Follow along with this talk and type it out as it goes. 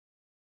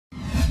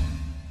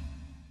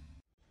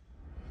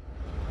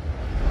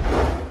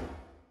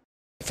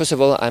First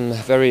of all, I'm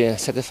very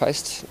satisfied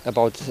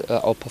about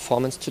our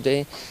performance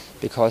today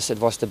because it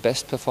was the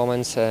best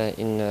performance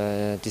in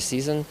this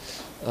season.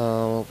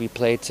 We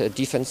played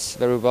defense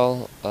very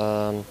well,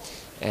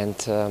 and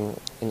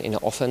in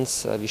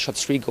offense we shot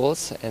 3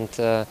 goals, and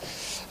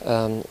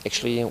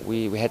actually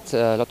we had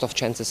a lot of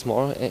chances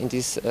more in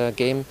this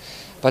game.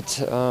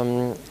 But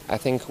I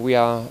think we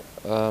are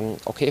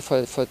okay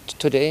for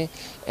today,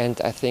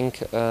 and I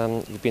think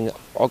we've been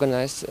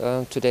organized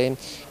today,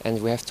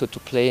 and we have to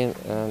play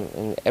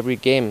in every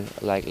game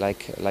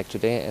like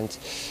today,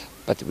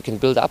 but we can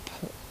build up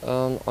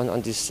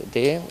on this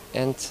day,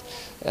 and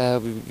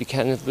we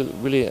can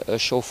really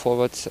show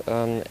forward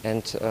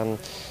and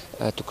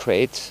to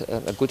create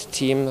a good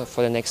team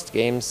for the next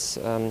games.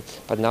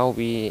 But now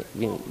we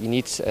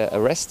need a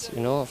rest,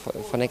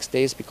 for next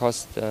days,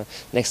 because the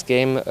next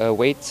game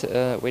wait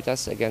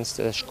us against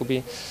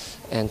Shkubi,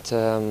 and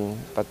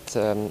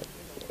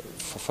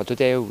for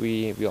today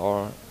we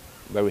are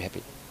very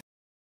happy.